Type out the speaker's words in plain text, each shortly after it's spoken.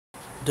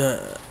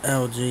The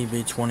LG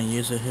V20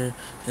 user here,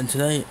 and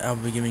today I'll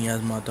be giving you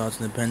guys my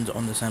thoughts and opinions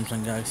on the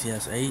Samsung Galaxy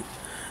S8.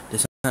 The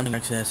Samsung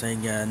Galaxy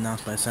S8 got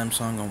announced by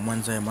Samsung on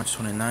Wednesday, March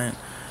 29th.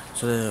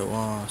 So the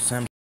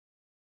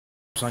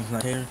Samsung's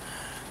not here.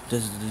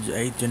 This is the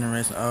 8th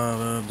generation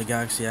of the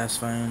Galaxy S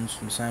phones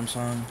from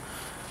Samsung,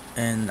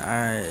 and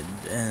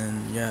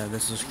yeah,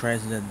 this is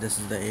crazy that this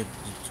is the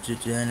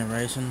 8th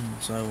generation.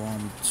 So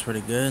it's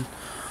pretty good.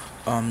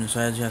 So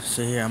as you have to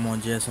see here, I'm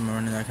on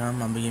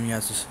gsmrunning.com. I'll be giving you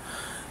guys this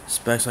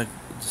specs, like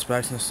the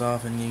specs and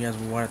stuff, and you guys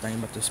what I think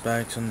about the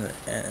specs and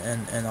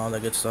all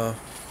that good stuff.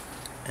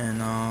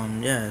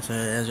 And yeah, so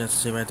as you have to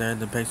see right there,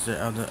 the picture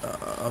of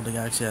the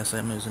Galaxy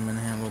S8 moves them in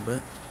here a little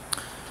bit.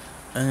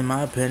 And in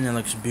my opinion, it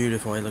looks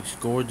beautiful. It looks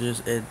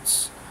gorgeous.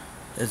 It's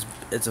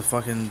a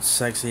fucking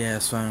sexy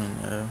ass phone,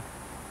 yo.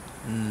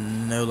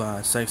 No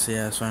lie, sexy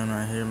ass phone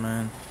right here,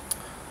 man.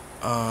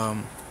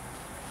 Um,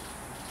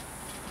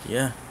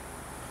 yeah.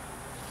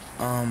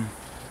 Um,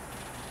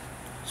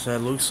 so it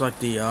looks like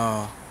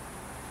the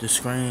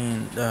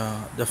screen,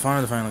 the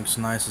front of the phone looks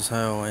nice as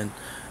hell, and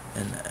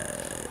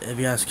if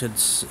you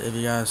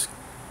guys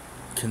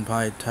can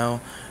probably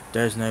tell,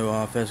 there's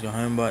no physical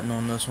home button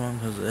on this one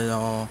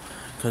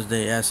because the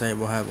S8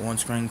 will have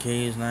on-screen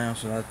keys now,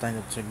 so I think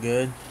it's a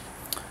good.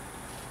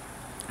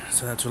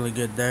 So that's really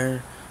good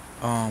there.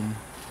 Um,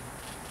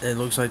 it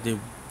looks like the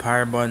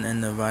power button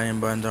and the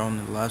volume button are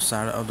on the left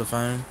side of the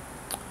phone,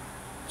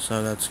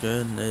 so that's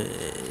good.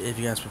 If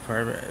you guys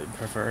prefer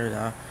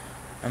it,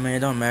 I mean it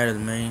don't matter to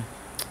me.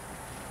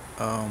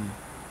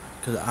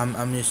 Cause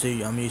I'm used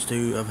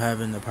to of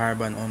having the power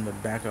button on the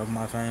back of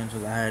my phone.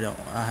 Cause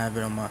I have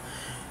it on my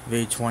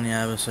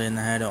V20 obviously, and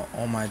I had it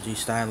on my G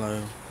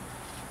Stylo.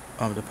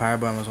 The power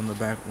button was on the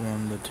back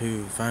on the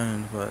two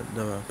phones, but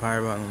the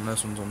power button on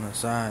this one's on the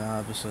side,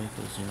 obviously,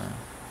 cause you know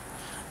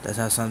that's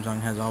how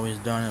Samsung has always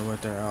done it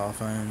with their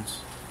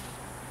phones,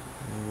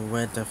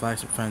 with their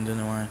flagship phones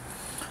anyway.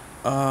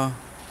 Uh,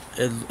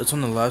 it's on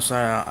the left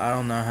side. I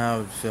don't know how I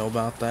would feel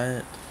about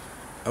that.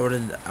 I would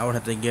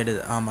have to get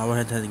it. I would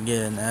have to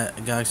get a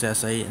Galaxy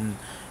S8 and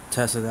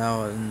test it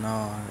out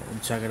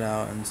and check it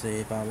out and see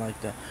if I like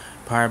the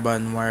power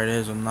button where it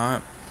is or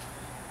not.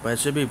 But it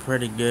should be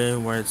pretty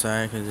good where it's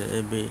at because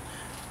it'd be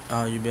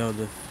you'd be able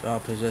to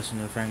position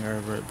your finger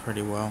over it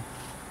pretty well.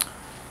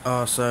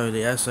 So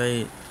the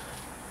S8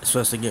 is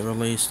supposed to get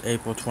released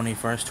April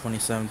 21st,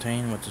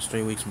 2017, which is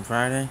 3 weeks from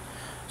Friday.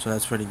 So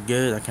that's pretty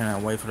good. I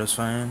cannot wait for this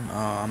phone.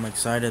 I'm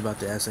excited about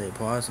the S8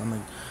 Plus.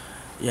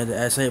 Yeah, the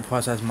S8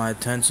 Plus has my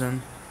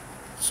attention.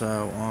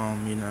 So,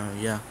 you know,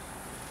 yeah.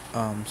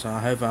 So I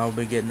hope I'll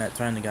be getting that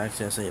phone, the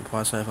Galaxy S8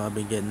 Plus. I hope I'll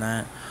be getting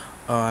that.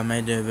 I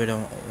may do a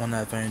video on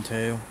that phone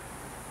too.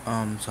 So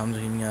I'm just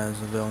giving you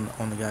guys a video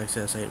on the Galaxy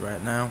S8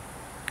 right now.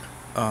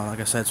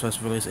 Like I said, it's supposed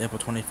to release April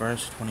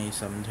 21st,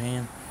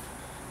 2017.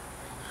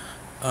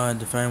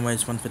 The phone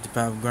weighs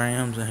 155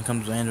 grams and it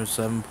comes with Android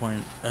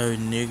 7.0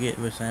 Nougat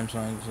with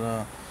Samsung's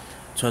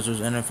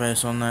touchless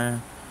interface on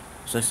there.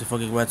 64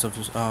 gigabytes of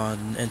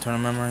internal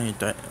memory,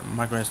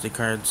 micro SD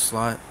card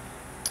slot.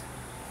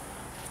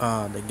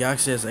 The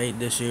Galaxy S8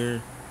 this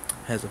year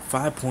has a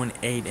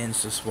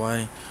 5.8-inch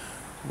display,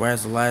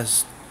 whereas the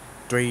last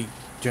 3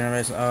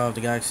 generations of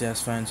the Galaxy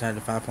S phones had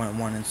a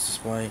 5.1-inch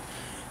display.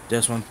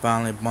 This one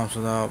finally bumps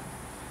it up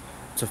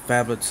to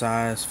phablet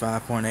size,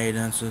 5.8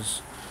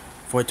 inches,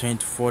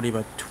 1440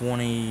 by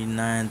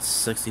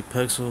 2960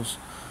 pixels.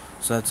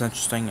 So that's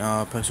interesting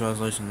pixel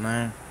resolution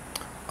there.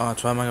 12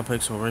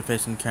 megapixel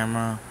rear-facing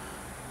camera.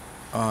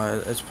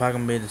 It's probably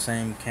gonna be the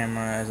same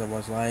camera as it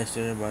was last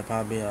year, but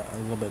probably a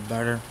little bit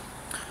better.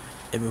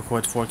 It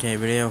records 4K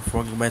video,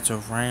 4 gigabytes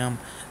of RAM,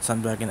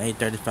 Snapdragon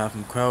 835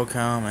 from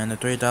Qualcomm, and a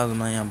 3000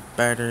 mAh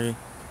battery.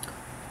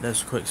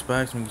 That's quick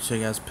specs. We can show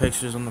you guys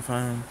pictures on the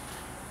phone.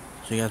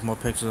 Show you guys more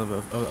pictures of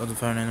the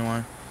phone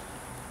anyway.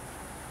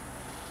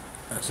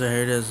 So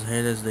here it is. Here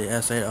it is. The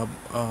S8 up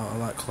a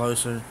lot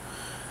closer.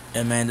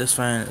 And man, this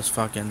phone is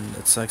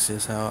it's sexy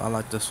as hell. I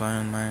like this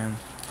phone, man.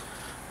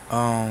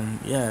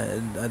 Yeah,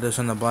 I just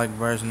in the black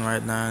version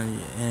right now,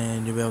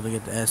 and you'll be able to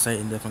get the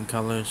S8 in different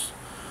colors.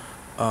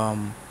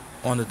 On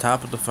the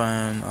top of the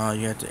phone,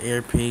 you have the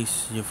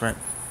earpiece, your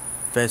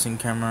front-facing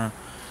camera,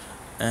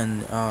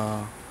 and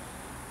other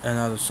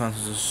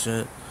sensors and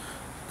shit.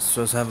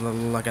 So it's have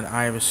like an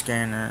iris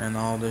scanner and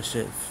all this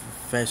shit,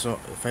 facial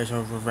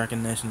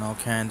recognition, all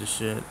kinds of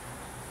shit.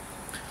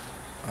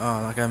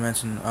 Like I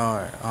mentioned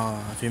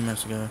a few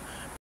minutes ago,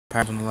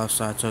 power on the left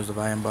side shows the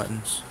volume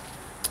buttons.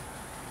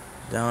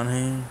 Down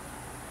here,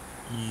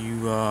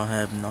 you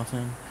have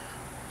nothing.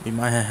 You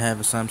might have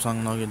a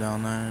Samsung logo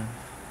down there.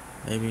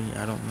 Maybe,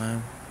 I don't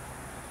know.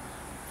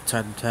 It's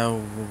hard to tell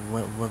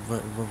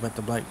with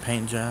the black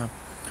paint job.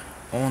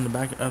 On the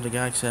back of the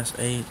Galaxy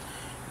S8,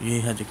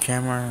 you have your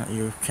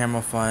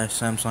camera flash,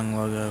 Samsung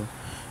logo,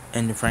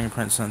 and your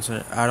fingerprint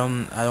sensor. I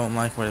don't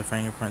like where the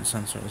fingerprint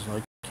sensor is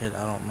located.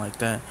 I don't like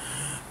that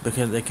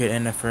because it could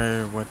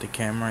interfere with the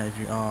camera. If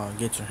you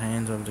get your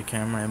hands over the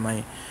camera, it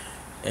may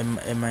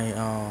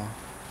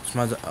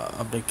smudge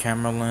up the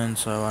camera lens.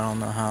 So I don't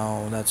know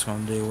how that's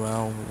gonna do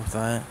well with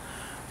that.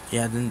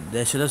 Yeah, then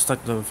they should have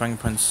stuck the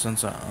fingerprint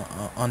sensor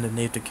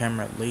underneath the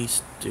camera. At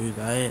least do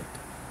that.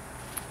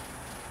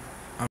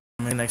 I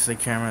mean, next to the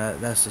camera,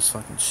 that's just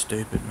fucking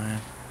stupid,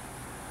 man.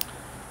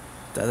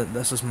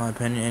 That's just my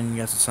opinion. And you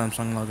got the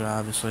Samsung logo,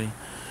 obviously.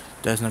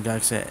 There's no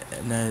Galaxy,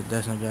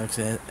 there's no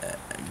Galaxy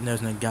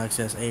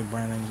S8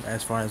 branding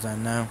as far as I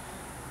know.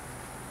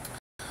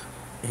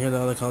 Here are the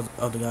other colors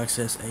of the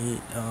Galaxy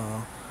S8.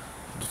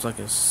 Looks like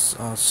a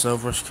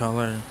silverish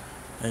color,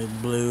 a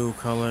blue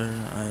color,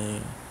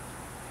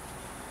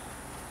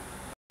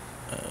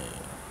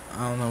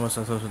 I don't know what's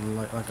that supposed to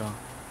look like a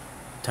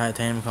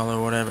titanium color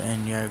or whatever,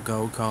 and yeah,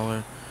 gold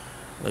color.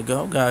 The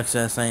gold Galaxy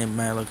S8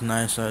 might look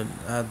nice. So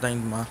I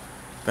think my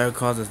favorite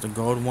colors is the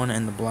gold one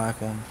and the black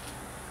one.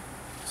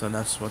 So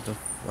that's what the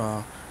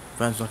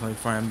frames look like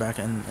front and back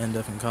in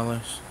different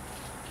colors.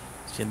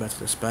 Let's get back to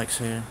the specs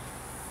here.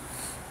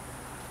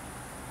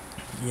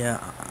 Yeah,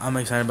 I'm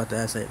excited about the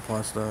S8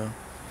 Plus though.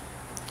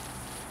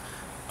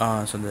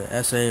 So the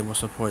S8 will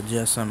support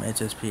GSM,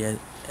 HSPA,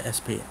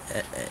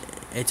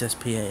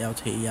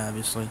 LTE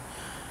obviously,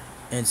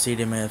 and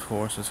CDMA of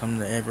course. It's coming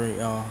to every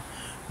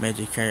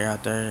major carrier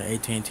out there: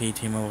 AT&T,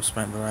 T-Mobile,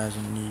 Sprint,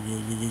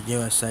 Verizon,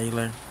 US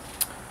Cellular.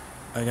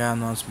 I got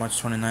announced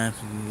March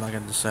 29th, like I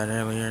just said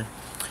earlier.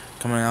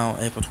 Coming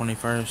out April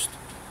 21st.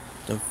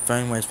 The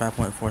phone weighs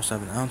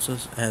 5.47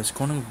 ounces. It has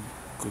Corning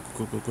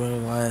Gorilla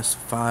Glass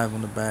 5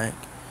 on the back,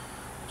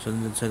 so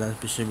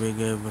that should be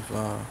good with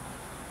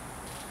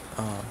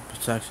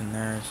protection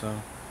there.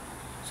 So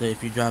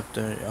if you drop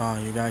your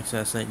Galaxy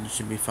S8, you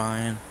should be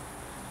fine.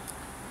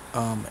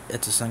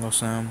 It's a single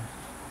SIM.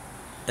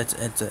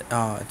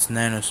 It's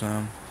nano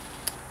SIM.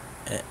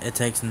 It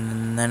takes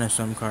nano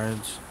SIM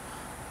cards.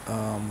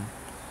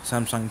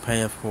 Samsung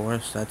Pay, of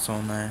course, that's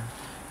on there.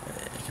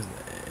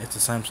 It's a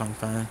Samsung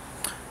phone.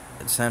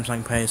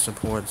 Samsung Pay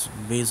supports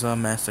Visa,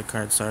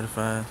 MasterCard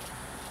certified.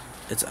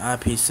 It's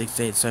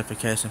IP68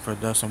 certification for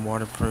dust and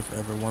waterproof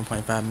over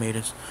 1.5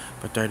 meters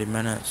for 30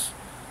 minutes.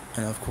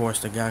 And of course,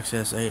 the Galaxy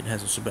S8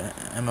 has a Super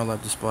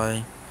AMOLED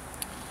display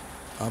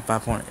of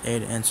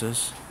 5.8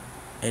 inches,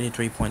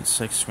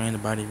 83.6 screen to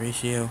body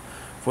ratio,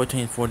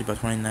 1440 by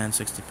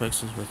 2960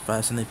 pixels with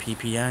 570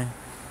 ppi.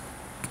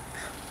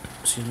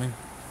 Excuse me.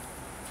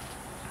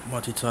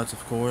 Multi-touch,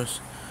 of course.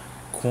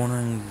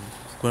 Corning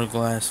Gorilla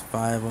Glass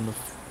 5 on the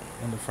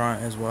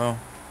front as well.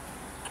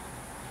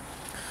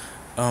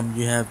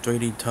 You have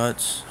 3D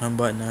touch, home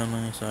button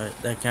only, so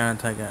they kind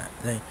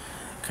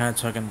of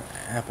took an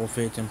Apple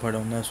feature and put it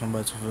on this one, but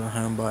it's for the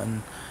home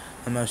button.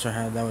 I'm not sure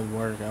how that would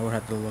work. I would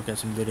have to look at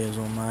some videos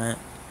on that.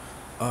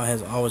 It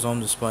has always on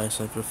display,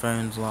 so if your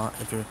phone's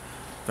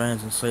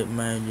in sleep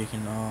mode, you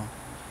can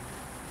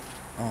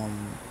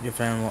your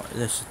phone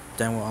this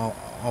thing will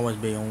always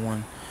be on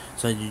one,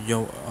 so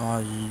you'll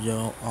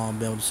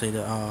be able to see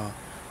the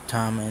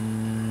time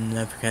and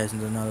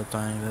notifications and other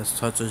things. That's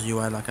touches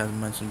UI like I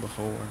mentioned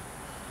before.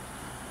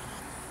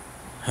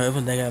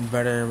 However, they got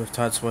better with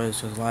TouchWiz,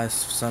 because the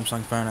last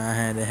Samsung phone I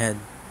had, it had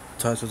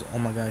TouchWiz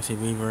on my Galaxy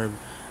Reverb,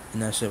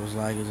 and that shit was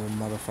laggy as a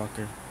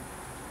motherfucker.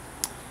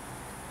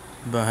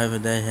 But however,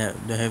 they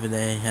have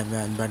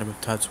gotten better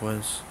with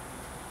TouchWiz.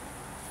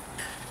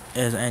 It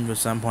is Android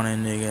 7.8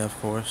 Nougat, of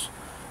course.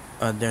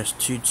 There's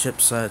 2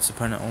 chipsets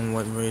depending on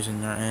what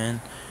region you're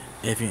in.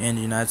 If you're in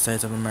the United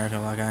States of America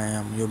like I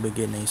am, you'll be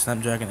getting a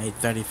Snapdragon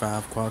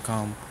 835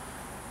 Qualcomm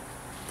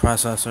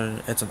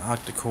processor. It's an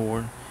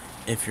octa-core.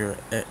 If you're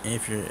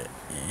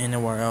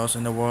anywhere else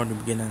in the world, you'll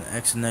be getting an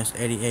Exynos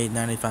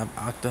 8895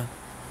 Octa.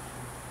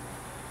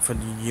 For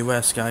the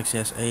US Galaxy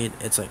S8,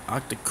 it's an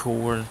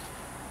octa-core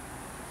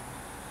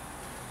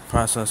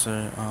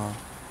processor.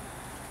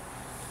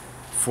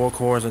 4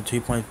 cores at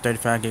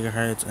 2.35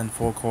 gigahertz and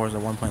 4 cores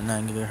at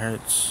 1.9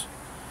 gigahertz.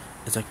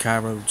 It's a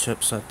Cairo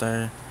chipset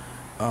there.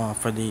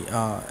 For the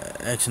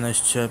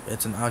Exynos chip,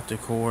 it's an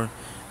octa-core.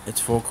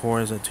 It's 4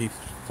 cores at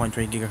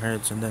 2.3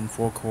 gigahertz and then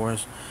 4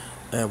 cores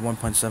at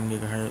 1.7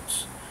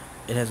 gigahertz.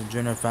 It has a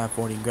Adreno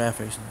 540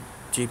 graphics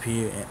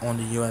GPU on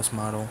the US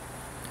model.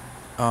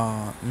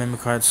 Memory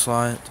card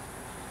slot,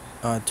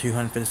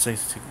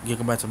 256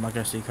 gigabytes of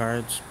micro SD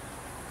cards,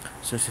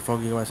 64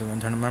 gigabytes of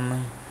internal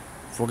memory,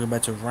 4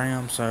 gigabytes of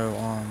RAM. So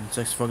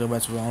 64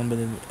 gigabytes will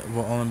only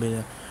be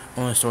the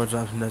only storage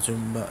option that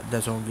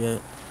you'll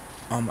get.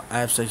 I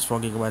have 64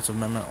 gigabytes of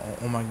memory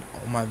on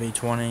my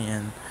V20,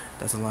 and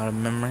that's a lot of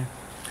memory.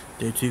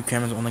 There are 2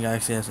 cameras on the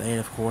Galaxy S8,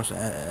 of course,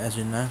 as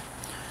you know.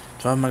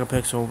 12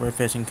 megapixel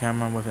rear-facing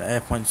camera with an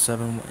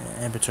f.7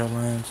 aperture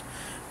lens,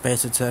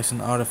 face detection,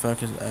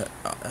 autofocus,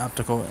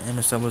 optical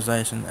image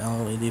stabilization,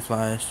 LED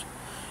flash.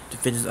 The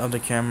features of the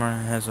camera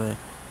has a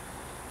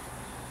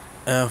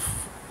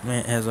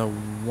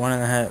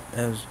 1.5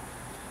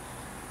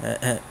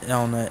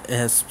 it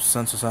has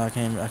sensor, so I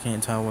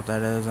can't tell what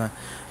that is. It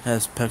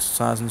has pixel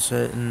size and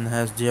shit, and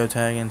has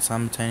geotagging,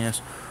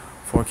 simultaneous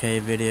 4K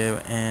video,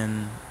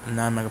 and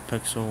 9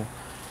 megapixel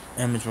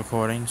image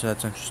recording, so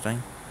that's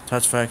interesting.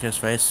 Touch focus,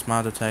 face,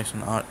 smile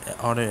detection,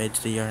 auto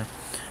HDR,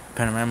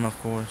 panorama, of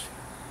course.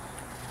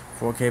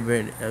 4K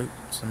video.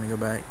 Oops, let me go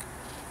back.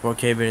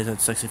 4K videos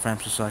at 60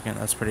 frames per second.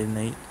 That's pretty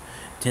neat.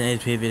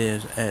 1080p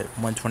videos at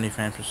 120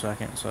 frames per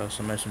second. So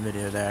submission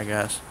video there, I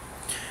guess.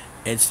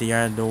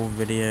 HDR dual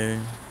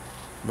video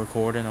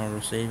recording or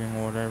receiving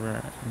or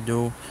whatever.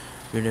 Dual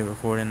video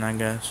recording, I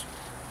guess.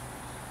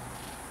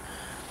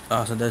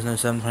 So there's no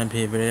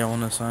 720p video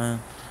on this phone.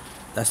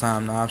 That's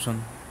not an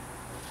option.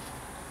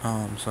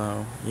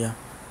 So yeah.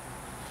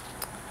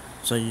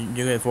 So you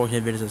get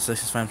 4K videos at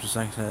 60 frames per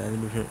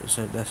second.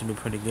 So that should be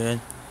pretty good.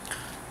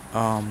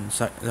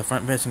 So the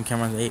front-facing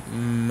camera is 8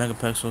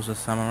 megapixels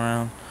this time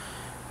around.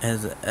 It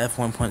has an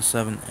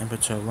f1.7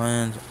 aperture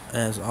lens. It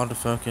has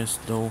autofocus,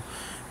 dual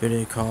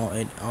video call,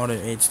 auto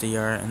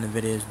HDR, and the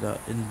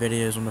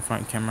videos on the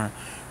front camera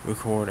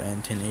record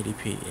in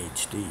 1080p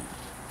HD.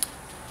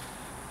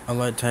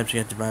 Alert types, you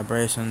get the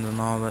vibrations and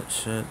all that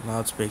shit.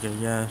 Loudspeaker,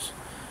 yes.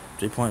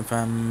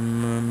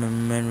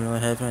 3.5mm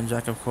headphone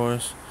jack, of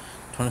course.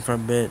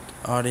 24-bit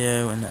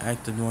audio and the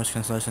active noise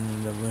cancellation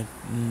and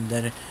the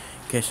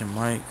dedication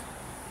mic.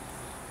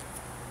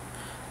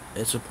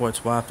 It supports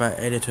Wi-Fi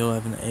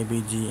 802.11,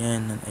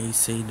 ABGN, and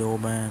AC dual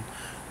band,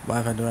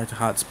 Wi-Fi direct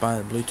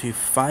hotspot, Bluetooth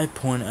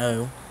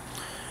 5.0.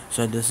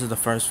 So this is the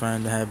first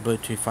phone to have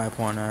Bluetooth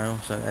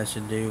 5.0. So that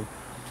should do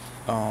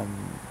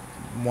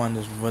one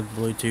that's with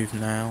Bluetooth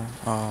now,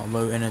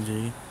 low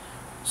energy.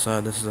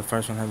 So this is the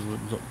first one that has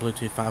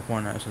Bluetooth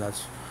 5.0. So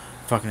that's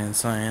fucking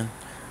insane.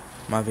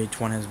 My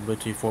V20 has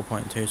Bluetooth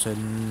 4.2, so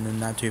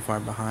not too far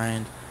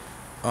behind.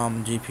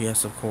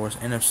 GPS, of course,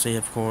 NFC,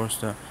 of course,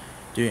 to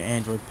do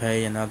Android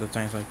Pay and other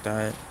things like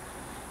that.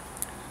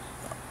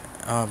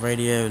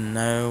 Radio,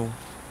 no.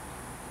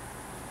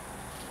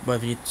 But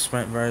if you get the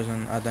Sprint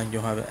version, I think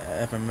you'll have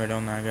FM radio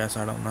on there, I guess,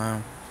 I don't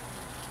know.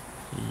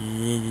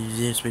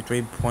 USB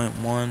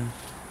 3.1,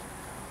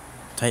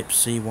 Type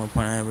C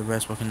 1.0,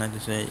 reversible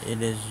connected, so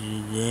it is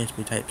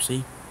USB Type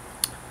C.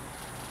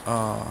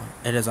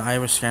 It is an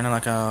iris scanner,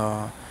 like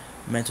I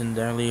mentioned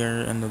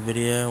earlier in the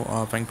video.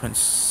 Fingerprint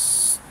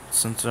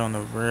sensor on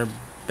the rear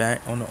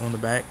back, on the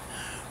back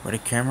where the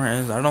camera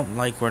is. I don't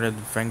like where the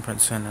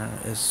fingerprint sensor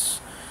is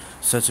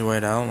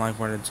situated. I don't like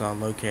where it's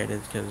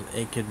located, because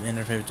it could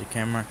interfere with the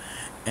camera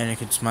and it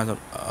could smudge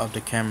up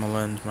the camera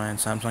lens, man.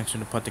 Samsung should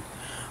have put the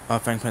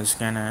fingerprint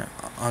scanner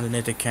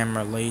underneath the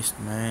camera at least,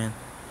 man.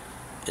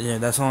 Yeah,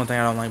 that's the only thing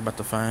I don't like about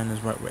the phone,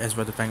 is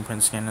where the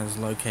fingerprint scanner is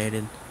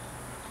located.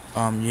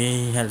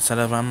 You had a set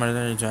of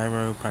barometer,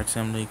 gyro,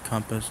 proximity,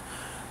 compass,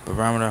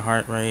 barometer,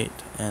 heart rate,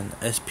 and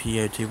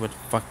SpO2, what the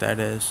fuck that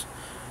is.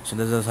 So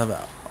this does have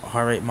a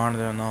heart rate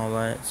monitor and all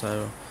that.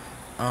 So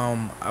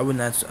I would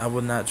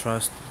not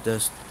trust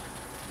this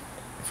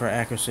for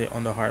accuracy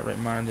on the heart rate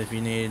monitor. If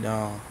you need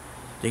to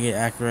get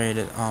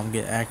accurate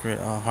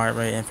heart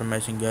rate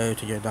information, go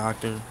to your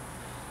doctor.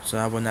 So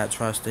I would not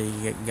trust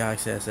the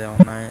Galaxy SL on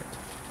that.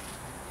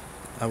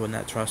 I would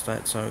not trust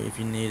that. So if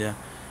you need a,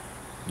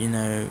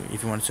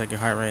 if you want to check your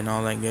heart rate and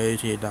all that, go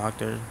to your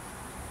doctor.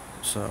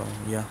 So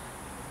yeah,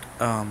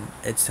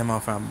 it's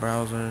 10.05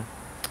 browser.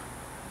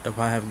 If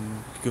I have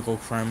Google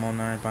Chrome on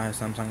there, if I have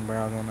Samsung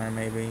browser on there,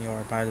 maybe, or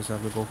if I just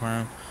have Google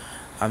Chrome,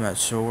 I'm not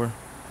sure.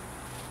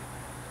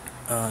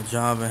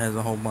 Java has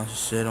a whole bunch of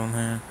shit on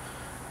here.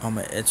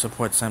 It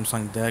supports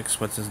Samsung DeX,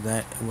 which is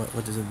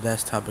a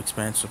desktop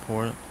experience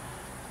support,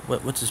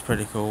 which is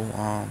pretty cool.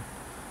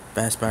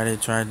 Fast battery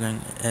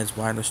charging, it has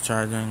wireless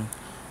charging.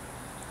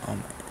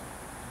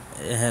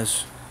 It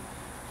has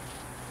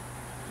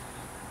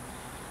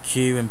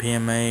Q and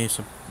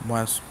PMA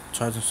wireless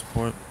charging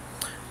support.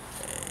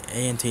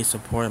 AT&T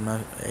support,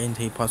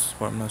 AT&T Plus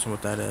support, I'm not sure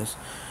what that is.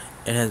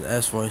 It has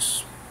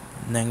S-Voice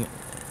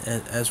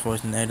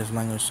native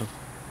language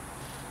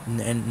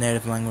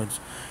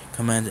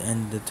command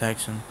and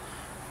detection.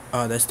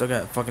 They still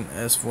got fucking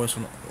S-Voice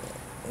on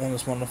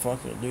this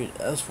motherfucker, dude.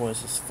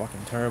 S-Voice is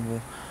fucking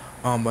terrible.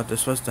 But they're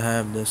supposed to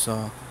have this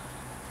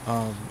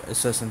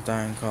assistant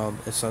thing called,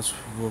 it starts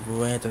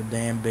with a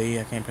damn B,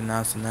 I can't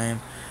pronounce the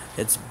name.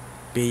 It's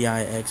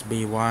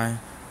BIXBY.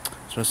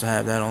 Supposed to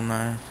have that on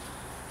there.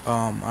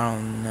 I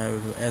don't know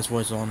if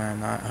S-Voice is on there or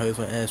not.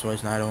 Hopefully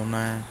S-Voice not on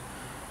there,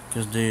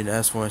 cause dude,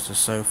 S-Voice is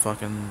so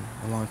fucking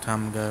a long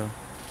time ago,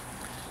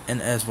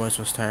 and S-Voice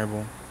was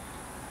terrible.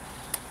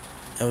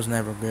 It was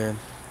never good.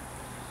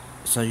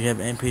 So you have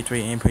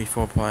MP3,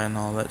 MP4 player and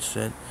all that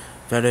shit.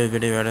 Photo,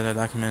 video editor,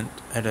 document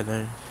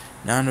editor.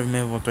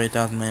 Non-removable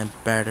 3000 mAh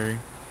battery.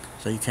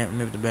 So you can't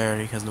remove the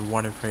battery because of the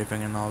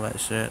waterproofing and all that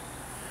shit.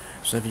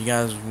 So if you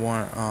guys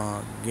want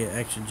get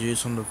extra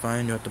juice on the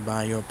phone, you have to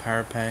buy your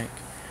power pack.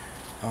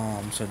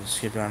 So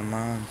just keep that in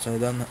mind. So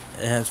it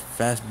has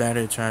fast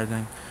battery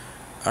charging.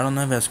 I don't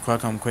know if it has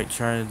Qualcomm quick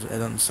charge. It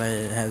doesn't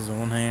say it has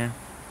on here,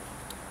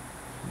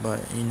 but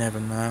you never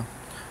know.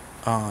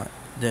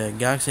 The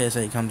Galaxy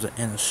S8 comes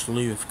in a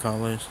slew of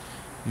colors: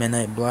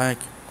 Midnight Black,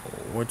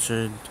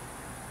 Orchid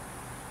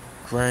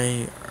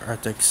Gray,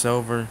 Arctic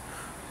Silver,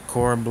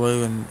 Coral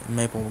Blue, and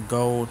Maple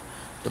Gold.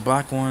 The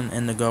black one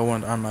and the gold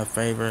one are my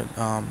favorite.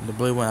 The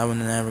blue one, I would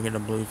never get a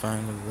blue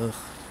phone. Ugh.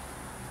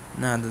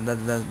 Nah,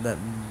 that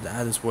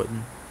I just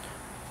wouldn't.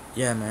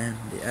 Yeah, man.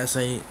 The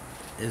S8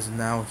 is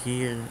now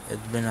here.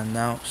 It's been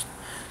announced.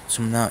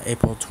 So now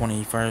April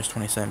 21st,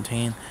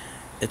 2017.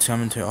 It's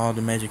coming to all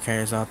the major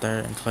carriers out there,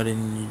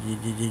 including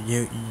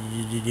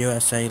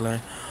US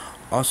Cellular.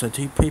 Also,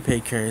 two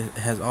prepaid carriers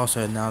has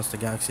also announced the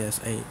Galaxy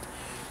S8,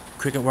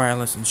 Cricket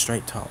Wireless and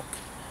Straight Talk.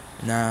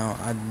 Now,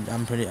 I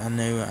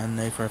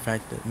know for a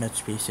fact that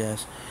Metro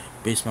PCS,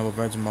 Beast Mobile,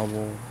 Virgin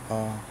Mobile,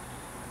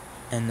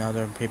 and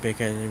other prepaid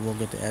carriers will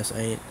get the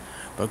S8.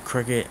 But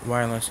Cricket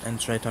Wireless and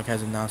Straight Talk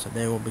has announced that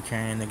they will be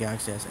carrying the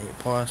Galaxy S8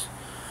 Plus.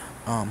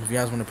 If you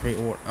guys want to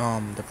pre-order,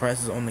 the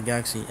prices on the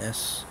Galaxy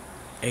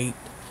S8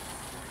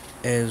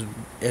 is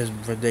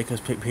ridiculous.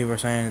 People are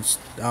saying it's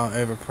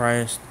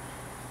overpriced.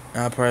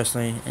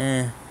 Personally,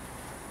 it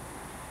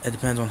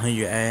depends on who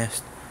you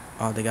ask.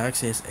 The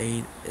Galaxy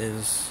S8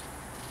 is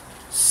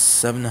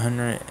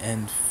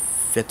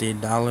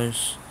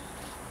 $750.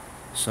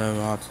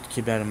 So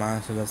keep that in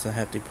mind. So that's a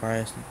hefty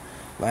price.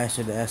 Last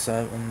year the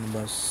S7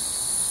 was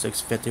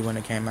 $650 when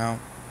it came out,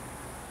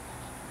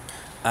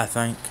 I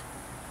think.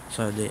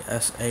 So the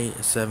S8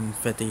 is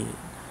 $750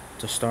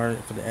 to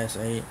start for the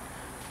S8,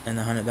 and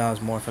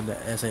 $100 more for the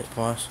S8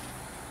 Plus.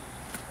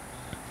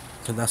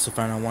 Cause that's the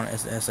phone I want.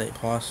 Is the S8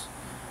 Plus.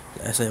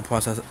 The S8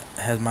 Plus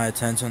has my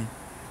attention.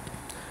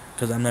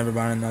 Cause I'm never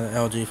buying another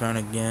LG phone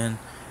again.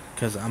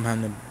 Cause I'm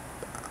having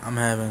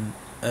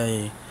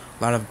a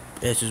lot of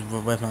issues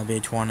with my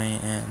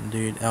V20, and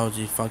dude,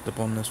 LG fucked up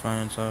on this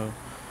phone. So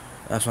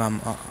that's why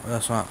my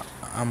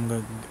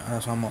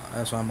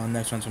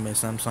next one's gonna be a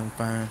Samsung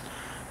phone,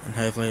 and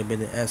hopefully it'll be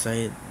the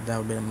S8. That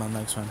will be my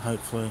next one.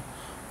 Hopefully,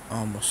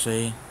 we'll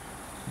see.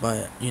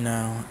 But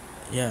yeah,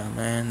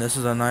 man, this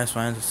is a nice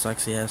phone. It's a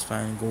sexy ass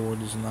phone,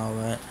 gorgeous and all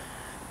that.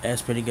 It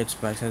has pretty good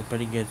specs. Has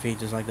pretty good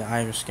features like the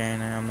iris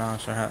scanner. I'm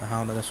not sure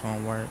how that's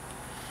gonna work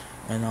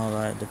and all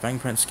that. The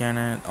fingerprint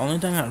scanner. The only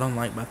thing I don't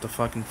like about the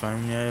fucking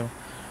phone,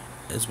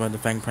 is where the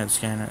fingerprint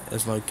scanner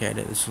is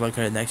located. It's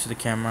located next to the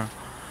camera.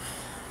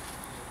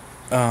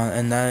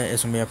 And that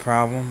is gonna be a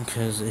problem,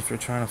 because if you're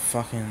trying to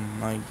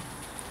fucking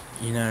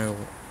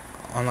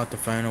unlock the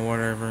phone or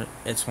whatever,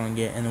 it's gonna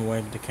get in the way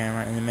of the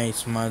camera, and it may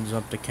smudge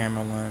up the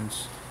camera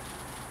lens.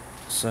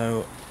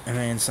 So I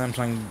mean,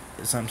 Samsung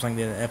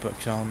did an epic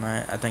show on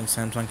that. I think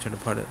Samsung should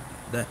have put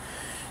that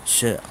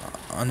shit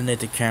underneath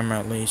the camera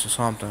at least or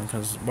something,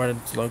 because where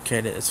it's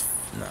located is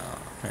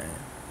man.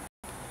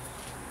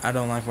 I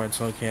don't like where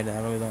it's located.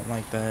 I really don't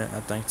like that.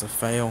 I think it's a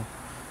fail.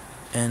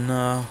 And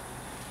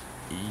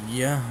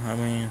yeah, I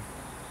mean,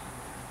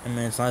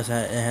 it's nice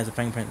that it has a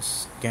fingerprint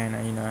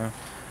scanner,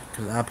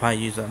 because I probably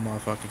use that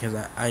motherfucker, because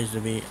I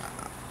usually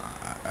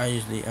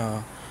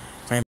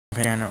fingerprint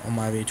scanner on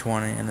my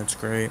V20, and it's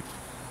great.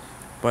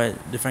 But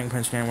the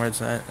fingerprint scanner where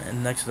it's at,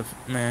 and next to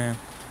man,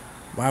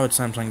 why would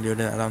Samsung do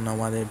that? I don't know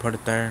why they put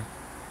it there.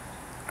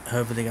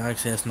 Hopefully the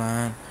Galaxy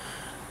S9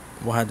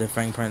 will have the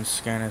fingerprint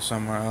scanner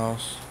somewhere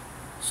else.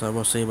 So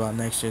we'll see about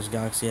next year's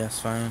Galaxy S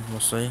phone. We'll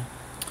see.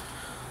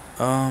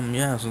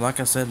 Yeah, so like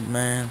I said,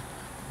 man,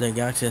 the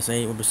Galaxy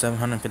S8 will be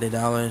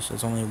 $750.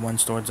 It's only one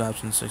storage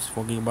option,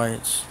 64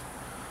 gigabytes.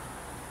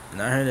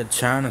 And I heard that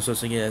China's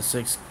supposed to get a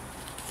 6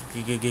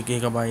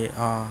 gigabyte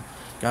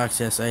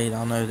Galaxy S8. I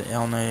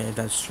don't know if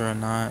that's true or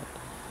not.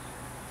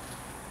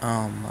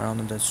 I don't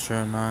know if that's true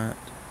or not.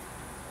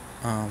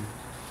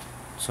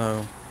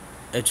 So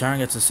if China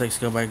gets a 6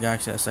 gigabyte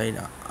Galaxy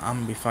S8, I'm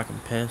gonna be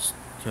fucking pissed,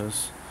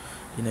 because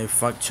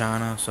fuck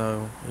China.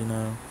 So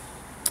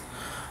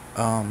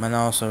and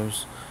also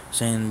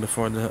saying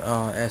before the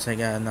S8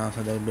 got announced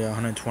that there'd be a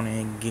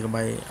 128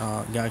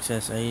 gigabyte Galaxy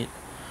S8.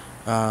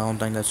 I don't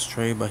think that's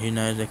true, but who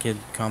knows, it could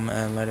come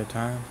at a later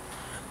time.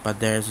 But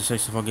there's a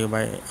 64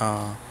 gigabyte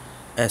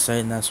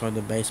S8, and that's what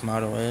the base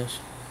model is.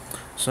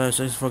 So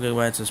 64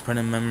 gigabytes is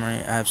printed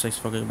memory. I have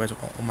 64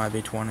 gigabytes on my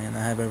V20, and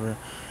I have over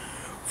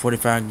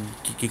 45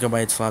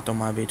 gigabytes left on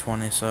my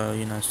V20. So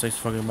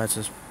 64 gigabytes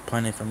is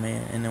plenty for me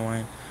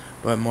anyway.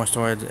 But more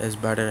storage is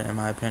better in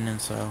my opinion.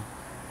 So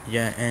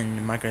yeah,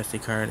 and micro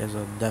SD card is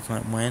a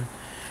definite win.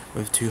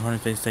 With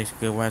 256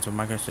 gigabytes of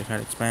micro SD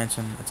card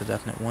expansion, it's a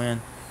definite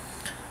win.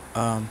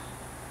 The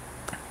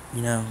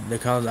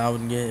colors I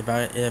would get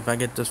if I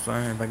get this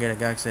phone, if I get a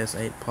Galaxy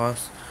S8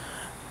 Plus,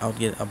 I would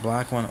get a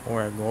black one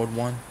or a gold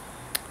one.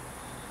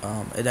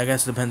 It I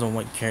guess depends on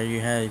what carrier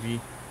you have.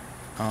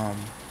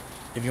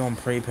 If you're on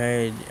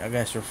prepaid, I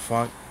guess you're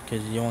fucked,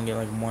 because you only get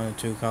like one or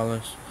two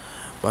colors.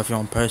 But if you're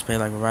on postpaid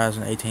like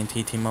Verizon,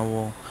 AT&T,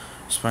 T-Mobile,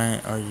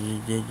 Sprint, or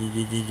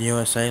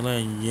US Cellular,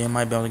 you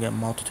might be able to get a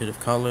multitude of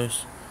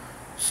colors.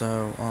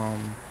 So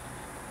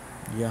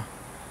yeah.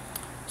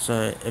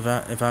 So if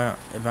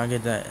I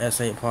get that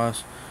S8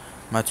 Plus,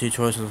 my two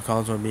choices of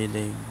colors would be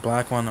the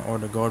black one or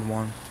the gold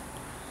one.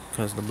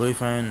 Cause the blue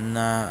phone,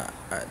 nah.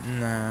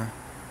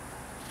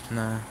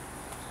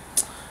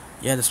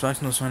 Yeah, the specs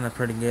on this phone are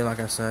pretty good, like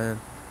I said.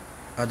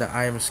 The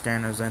iris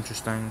scanner is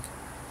interesting.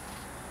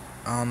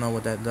 I don't know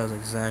what that does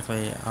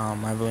exactly.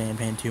 I really ain't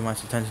paying too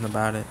much attention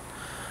about it.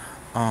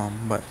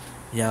 But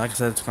yeah, like I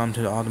said, it's coming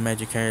to all the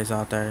major carriers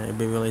out there. It'll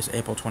be released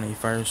April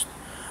 21st.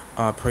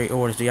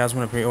 Pre-orders. Do you guys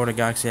want to pre-order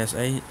Galaxy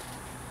S8?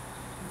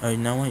 Oh, you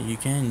know what? You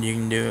can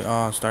do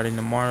it starting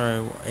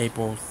tomorrow,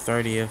 April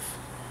 30th.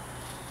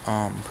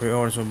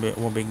 Pre-orders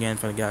will begin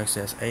for the Galaxy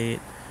S8,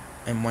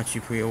 and once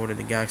you pre-order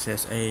the Galaxy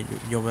S8,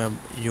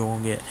 you'll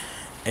get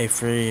a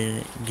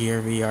free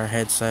Gear VR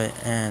headset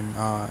and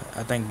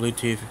I think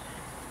Bluetooth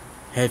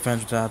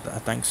headphones without. I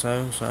think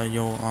so. So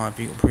you'll if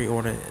you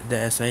pre-order the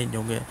S8,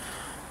 you'll get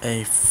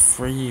a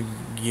free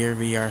Gear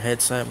VR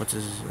headset, which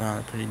is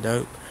pretty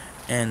dope,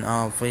 and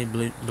free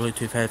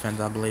Bluetooth headphones,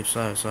 I believe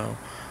so. So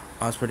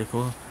that's pretty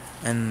cool.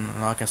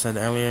 And like I said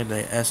earlier,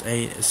 the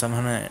S8 is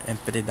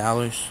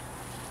 $750.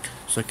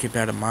 So keep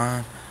that in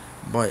mind.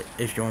 But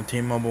if you're on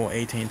T-Mobile,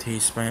 AT&T,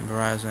 Sprint,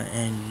 Verizon,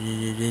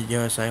 and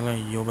US Cellular,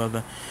 you'll be able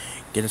to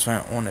get this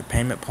phone on a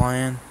payment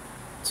plan.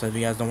 So if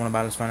you guys don't want to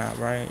buy this phone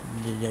outright,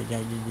 you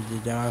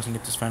guys can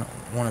get this phone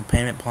on a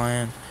payment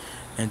plan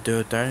and do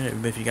it there.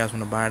 But if you guys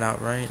want to buy it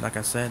outright, like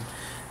I said,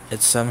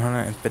 it's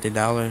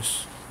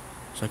 $750.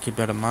 So keep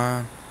that in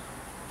mind.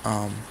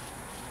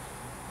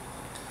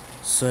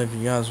 So if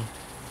you guys,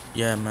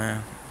 yeah,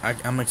 man,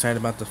 I'm excited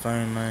about the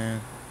phone,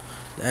 man.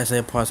 The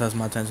S8 Plus has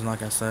my attention,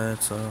 like I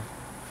said. So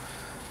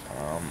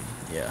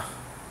yeah.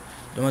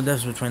 The only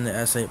difference between the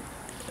S8,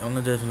 the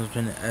only difference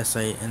between the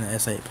S8 and the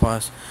S8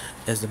 Plus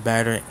is the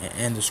battery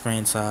and the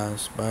screen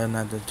size. But other than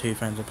that, the two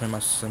phones are pretty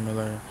much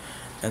similar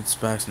in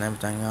specs and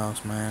everything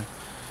else, man.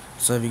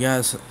 So if you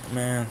guys,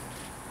 man,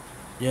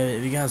 yeah,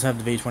 if you guys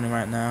have the V20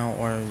 right now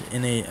or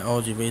any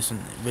LG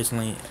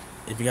recently,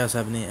 if you guys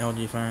have any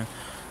LG phone,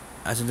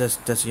 I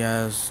suggest that you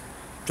guys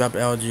drop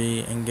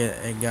LG and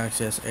get a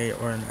Galaxy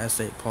S8 or an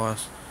S8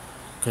 Plus.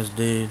 Cause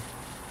dude,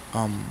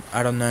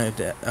 I don't know if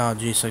the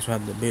G6 will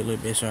have the boot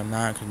loop issue or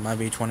not, because my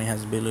V20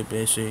 has a boot loop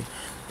issue.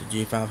 The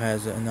G5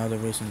 has another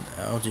recent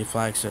LG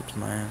flagships,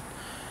 man.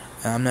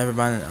 And I'm never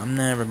buying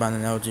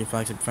an LG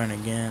flagship phone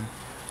again.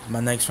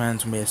 My next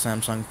phone's gonna be a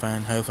Samsung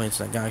phone. Hopefully it's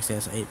a Galaxy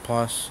S8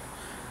 Plus.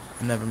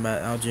 I'm never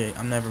buying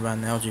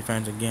LG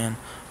phones again.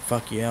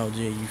 Fuck you, LG.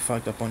 You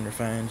fucked up on your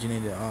phones. You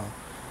need to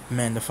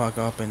man the fuck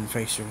up and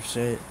fix your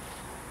shit.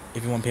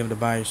 If you want people to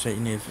buy your shit,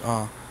 you need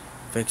to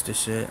fix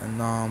this shit.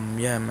 And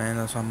yeah, man,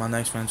 that's why my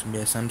next phone's gonna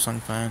be a Samsung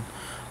phone.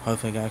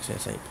 Hopefully Galaxy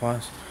S8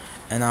 Plus.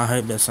 And I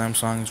hope that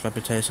Samsung's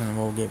reputation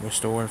will get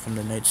restored from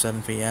the Note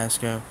 7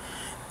 fiasco.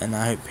 And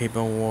I hope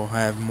people will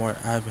have more.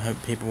 I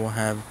hope people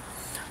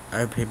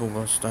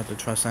will start to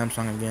trust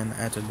Samsung again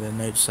after the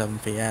Note 7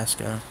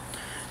 fiasco.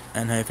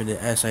 And hopefully the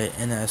S8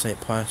 and the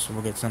S8 Plus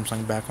will get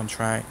Samsung back on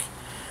track.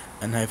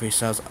 And hopefully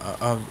sales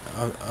of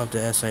the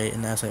S8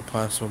 and the S8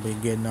 Plus will be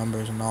good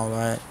numbers and all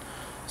that.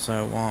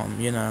 So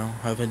you know,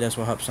 hopefully this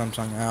will help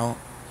Samsung out.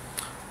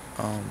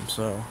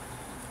 So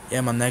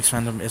yeah, my next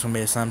phone is gonna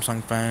be a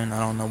Samsung phone. I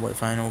don't know what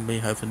phone it will be.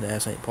 Hopefully the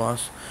S8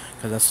 Plus,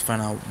 because that's the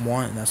phone I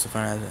want. And that's the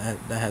phone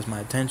that has my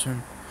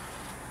attention.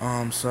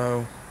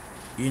 So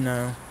you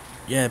know,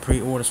 yeah,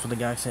 pre-orders for the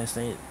Galaxy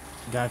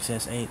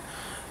S8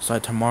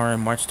 start tomorrow,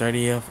 March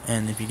 30th.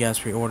 And if you guys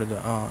pre-order the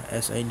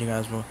S8, you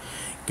guys will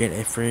get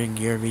a free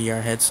Gear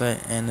VR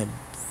headset and a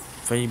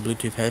free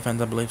Bluetooth headphones,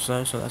 I believe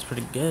so. So that's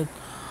pretty good.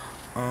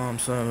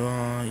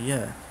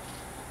 Yeah.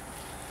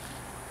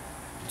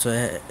 So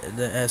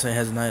the S8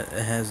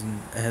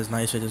 has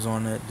nice features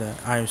on it. The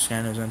iris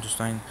scanner is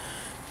interesting,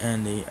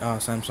 and the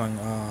Samsung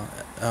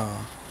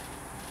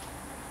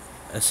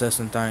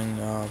assistant thing,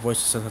 voice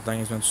assistant thing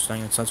is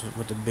interesting. It starts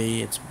with the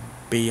B. It's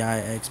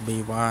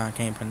Bixby. I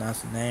can't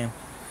pronounce the name.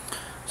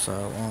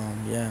 So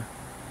yeah.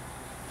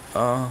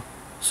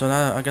 So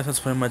that, I guess that's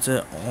pretty much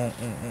it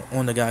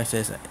on the Galaxy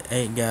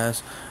S8,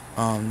 guys.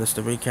 That's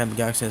the recap. The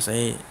Galaxy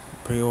S8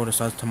 pre-order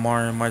starts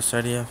tomorrow, March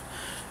 30th.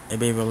 It'll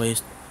be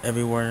released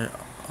everywhere.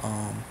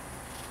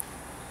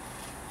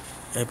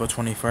 April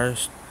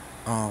 21st.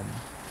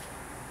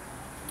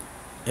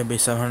 It'll be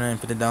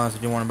 $750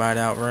 if you want to buy it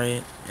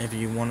outright. If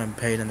you want to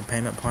pay it in the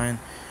payment plan,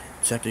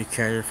 check your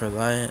carrier for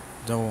that.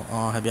 They'll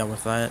help you out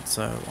with that.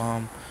 So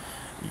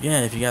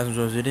yeah, if you guys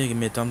enjoyed this video, give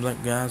me a thumbs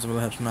up, guys. It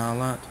really helps me out a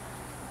lot.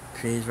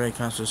 Please rate,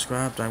 comment,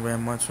 subscribe. Thank you very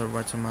much for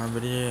watching my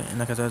video, and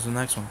like I said, the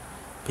next one.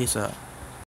 Peace out.